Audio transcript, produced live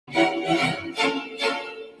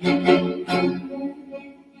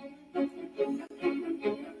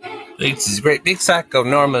Bates is a great big psycho.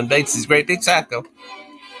 Norman Bates is a great big psycho.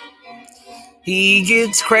 He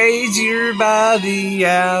gets crazier by the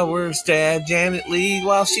hour. Stabbed Janet Leigh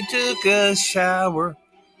while she took a shower.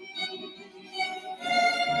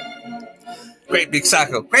 Great big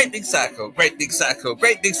psycho. Great big psycho. Great big psycho.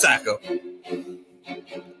 Great big psycho.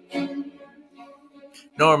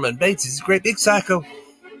 Norman Bates is a great big psycho.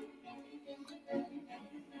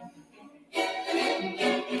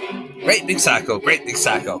 Great big psycho. Great big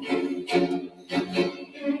psycho.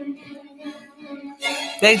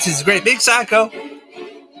 Bates is a great big psycho.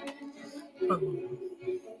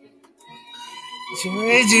 She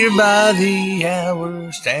raised your by the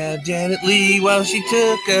hour. Stabbed Janet Leigh while she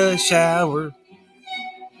took a shower.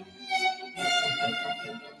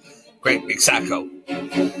 Great big psycho.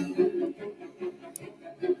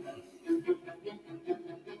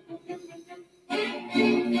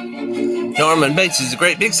 Norman Bates is a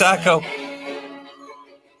great big psycho.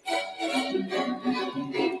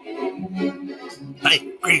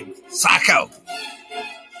 Hey, great psycho.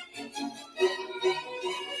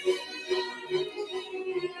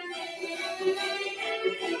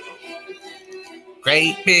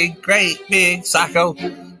 Great big psycho.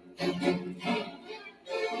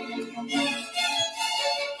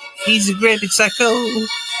 He's a great big psycho.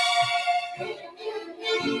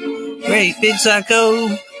 Great big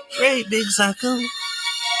psycho. Great big psycho.